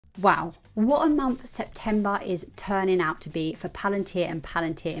Wow, what a month September is turning out to be for Palantir and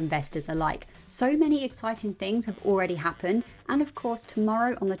Palantir investors alike. So many exciting things have already happened, and of course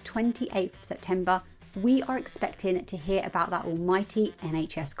tomorrow on the 28th of September, we are expecting to hear about that almighty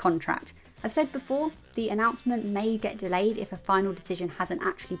NHS contract. I've said before, the announcement may get delayed if a final decision hasn't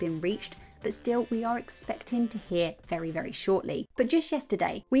actually been reached, but still we are expecting to hear very, very shortly. But just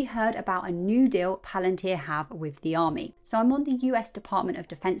yesterday, we heard about a new deal Palantir have with the army. So I'm on the US Department of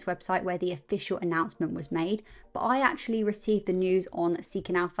Defense website where the official announcement was made, but I actually received the news on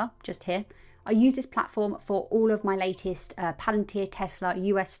Seeking Alpha, just here. I use this platform for all of my latest Palantir, Tesla,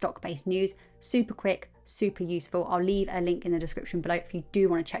 US stock-based news. Super quick, super useful. I'll leave a link in the description below if you do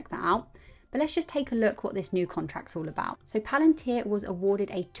want to check that out. But let's just take a look what this new contract's all about. So Palantir was awarded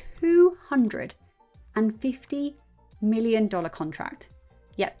a $250 million contract.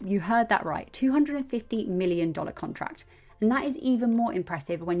 Yep, you heard that right, $250 million contract. And that is even more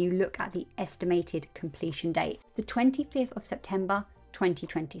impressive when you look at the estimated completion date, the 25th of September,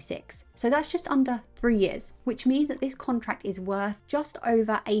 2026. So that's just under 3 years, which means that this contract is worth just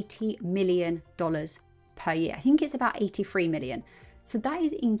over $80 million per year. I think it's about 83 million. So that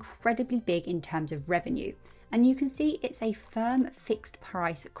is incredibly big in terms of revenue. And you can see it's a firm fixed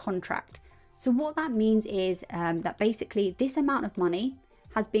price contract. So what that means is that basically this amount of money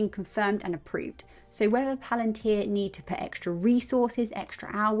has been confirmed and approved. So whether Palantir need to put extra resources,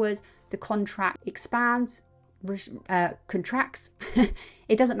 extra hours, the contract expands, contracts,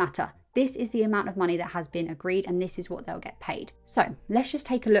 it doesn't matter. This is the amount of money that has been agreed and this is what they'll get paid. So let's just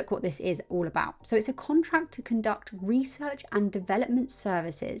take a look what this is all about. So it's a contract to conduct research and development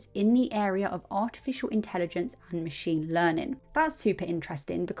services in the area of artificial intelligence and machine learning. That's super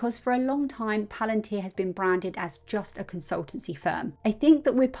interesting because for a long time, Palantir has been branded as just a consultancy firm. I think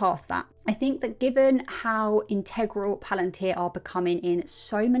that we're past that. I think that given how integral Palantir are becoming in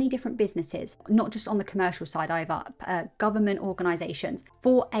so many different businesses, not just on the commercial side either, government organizations,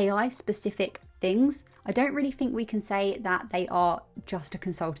 for AI specific things, I don't really think we can say that they are just a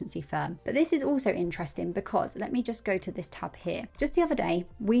consultancy firm. But this is also interesting because, let me just go to this tab here. Just the other day,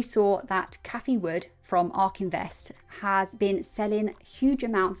 we saw that Cathie from ARK Invest has been selling huge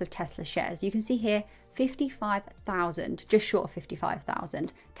amounts of Tesla shares. You can see here, 55,000, just short of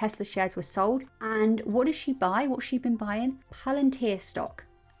 55,000 Tesla shares were sold. And what does she buy? What's she been buying? Palantir stock.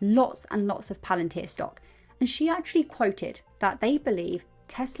 Lots and lots of Palantir stock. And she actually quoted that they believe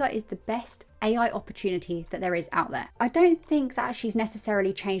Tesla is the best AI opportunity that there is out there. I don't think that she's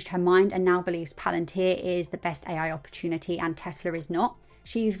necessarily changed her mind and now believes Palantir is the best AI opportunity and Tesla is not.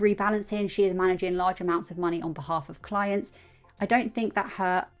 She's rebalancing, she is managing large amounts of money on behalf of clients. I don't think that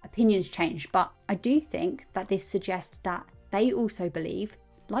her opinions changed, but I do think that this suggests that they also believe,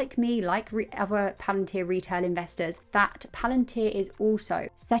 like me, like other Palantir retail investors, that Palantir is also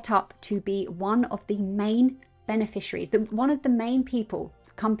set up to be one of the main beneficiaries, one of the main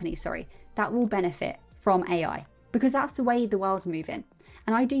companies, that will benefit from AI, because that's the way the world's moving.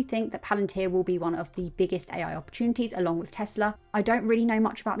 And I do think that Palantir will be one of the biggest AI opportunities along with Tesla. I don't really know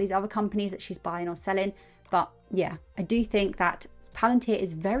much about these other companies that she's buying or selling, but yeah, I do think that Palantir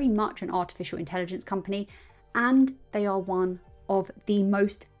is very much an artificial intelligence company and they are one of the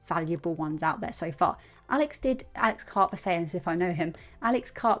most valuable ones out there so far. Alex Karp, saying as if I know him,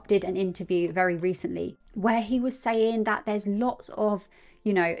 Alex Karp did an interview very recently where he was saying that there's lots of,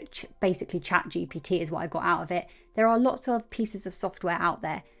 basically ChatGPT is what I got out of it. There are lots of pieces of software out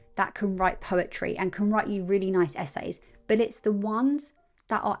there that can write poetry and can write you really nice essays, but it's the ones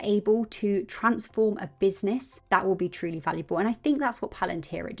that are able to transform a business that will be truly valuable. And I think that's what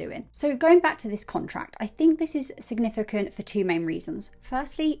Palantir are doing. So going back to this contract, I think this is significant for two main reasons.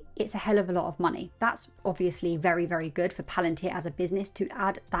 Firstly, it's a hell of a lot of money. That's obviously very, very good for Palantir as a business to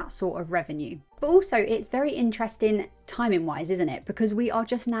add that sort of revenue. But also it's very interesting timing wise, isn't it? Because we are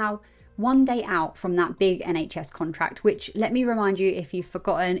just now one day out from that big NHS contract, which, let me remind you if you've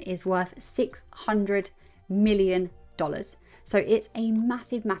forgotten, is worth $600 million. So it's a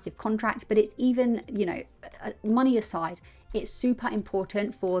massive, massive contract, but it's even, money aside, it's super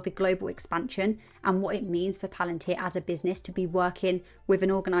important for the global expansion and what it means for Palantir as a business to be working with an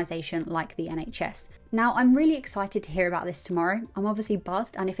organization like the NHS. Now, I'm really excited to hear about this tomorrow. I'm obviously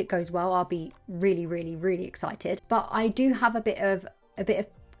buzzed, and if it goes well, I'll be really, really, really excited. But I do have a bit of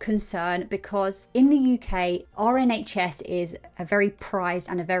concern because in the UK, our NHS is a very prized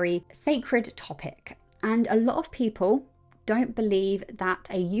and a very sacred topic. And a lot of people don't believe that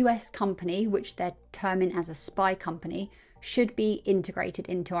a US company, which they're terming as a spy company, should be integrated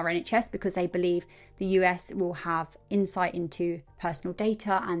into our NHS because they believe the US will have insight into personal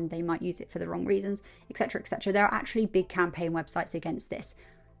data and they might use it for the wrong reasons, etc., etc. There are actually big campaign websites against this.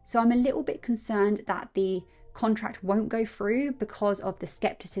 So I'm a little bit concerned that the contract won't go through because of the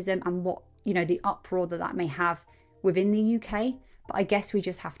skepticism and what, the uproar that may have within the UK. But I guess we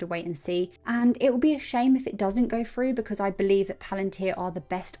just have to wait and see. And it will be a shame if it doesn't go through, because I believe that Palantir are the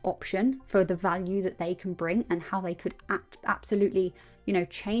best option for the value that they can bring and how they could absolutely,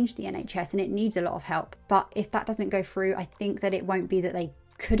 change the NHS, and it needs a lot of help. But if that doesn't go through, I think that it won't be that they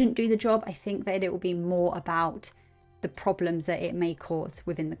couldn't do the job. I think that it will be more about the problems that it may cause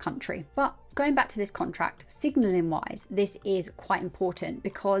within the country. But going back to this contract, signalling wise, this is quite important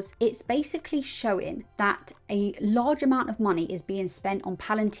because it's basically showing that a large amount of money is being spent on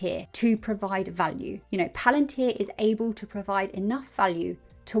Palantir to provide value. Palantir is able to provide enough value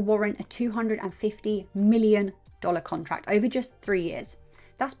to warrant a $250 million contract over just 3 years.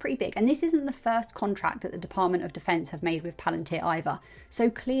 That's pretty big. And this isn't the first contract that the Department of Defense have made with Palantir either. So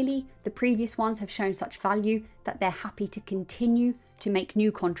clearly the previous ones have shown such value that they're happy to continue to make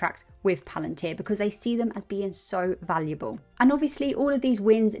new contracts with Palantir because they see them as being so valuable. And obviously all of these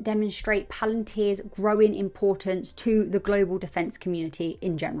wins demonstrate Palantir's growing importance to the global defense community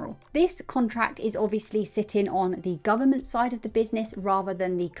in general. This contract is obviously sitting on the government side of the business rather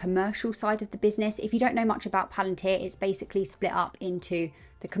than the commercial side of the business. If you don't know much about Palantir, it's basically split up into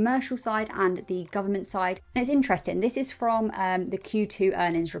the commercial side and the government side. And it's interesting, this is from the Q2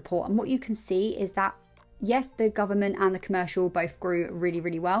 earnings report, and what you can see is that yes, the government and the commercial both grew really,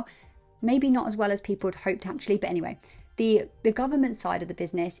 really well. Maybe not as well as people had hoped actually, but anyway, the government side of the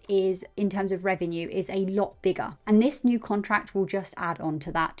business is, in terms of revenue, is a lot bigger. And this new contract will just add on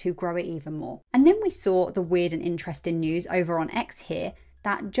to that to grow it even more. And then we saw the weird and interesting news over on X here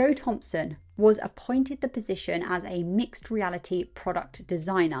that Joe Thompson was appointed the position as a mixed reality product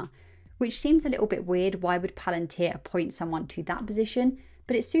designer, which seems a little bit weird. Why would Palantir appoint someone to that position?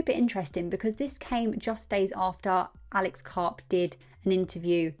 But it's super interesting because this came just days after Alex Karp did an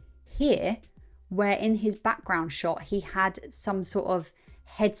interview here where in his background shot he had some sort of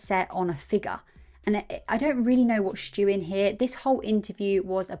headset on a figure. And I don't really know what's stewing here. This whole interview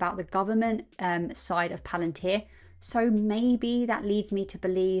was about the government side of Palantir. So maybe that leads me to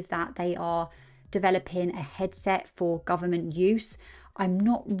believe that they are developing a headset for government use. I'm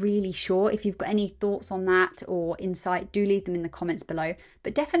not really sure. If you've got any thoughts on that or insight, do leave them in the comments below.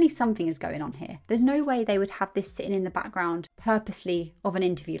 But definitely something is going on here. There's no way they would have this sitting in the background purposely of an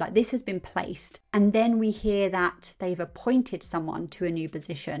interview. Like, this has been placed. And then we hear that they've appointed someone to a new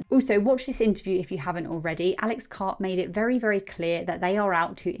position. Also, watch this interview if you haven't already. Alex Karp made it very, very clear that they are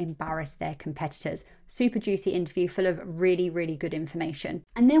out to embarrass their competitors. Super juicy interview full of really, really good information.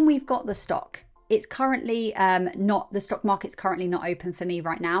 And then we've got the stock. It's currently the stock market's currently not open for me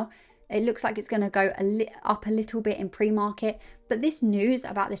right now. It looks like it's going to go up a little bit in pre-market. But this news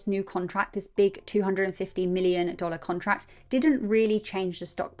about this new contract, this big $250 million contract, didn't really change the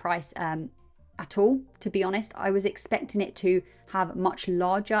stock price at all, to be honest. I was expecting it to have much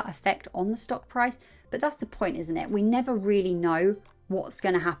larger effect on the stock price. But that's the point, isn't it? We never really know what's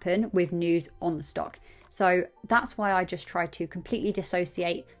going to happen with news on the stock. So that's why I just try to completely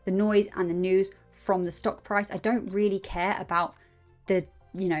dissociate the noise and the news from the stock price. I don't really care about the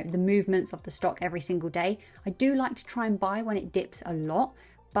movements of the stock every single day. I do like to try and buy when it dips a lot,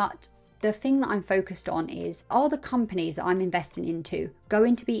 but the thing that I'm focused on is, are the companies that I'm investing into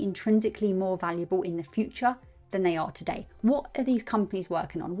going to be intrinsically more valuable in the future than they are today? What are these companies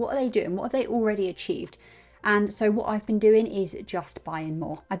working on? What are they doing? What have they already achieved? And so what I've been doing is just buying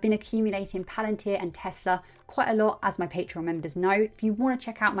more. I've been accumulating Palantir and Tesla quite a lot, as my Patreon members know. If you want to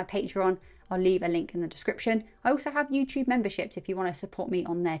check out my Patreon, I'll leave a link in the description. I also have YouTube memberships if you want to support me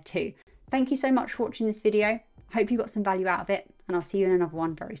on there too. Thank you so much for watching this video. I hope you got some value out of it, and I'll see you in another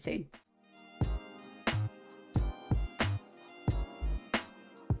one very soon.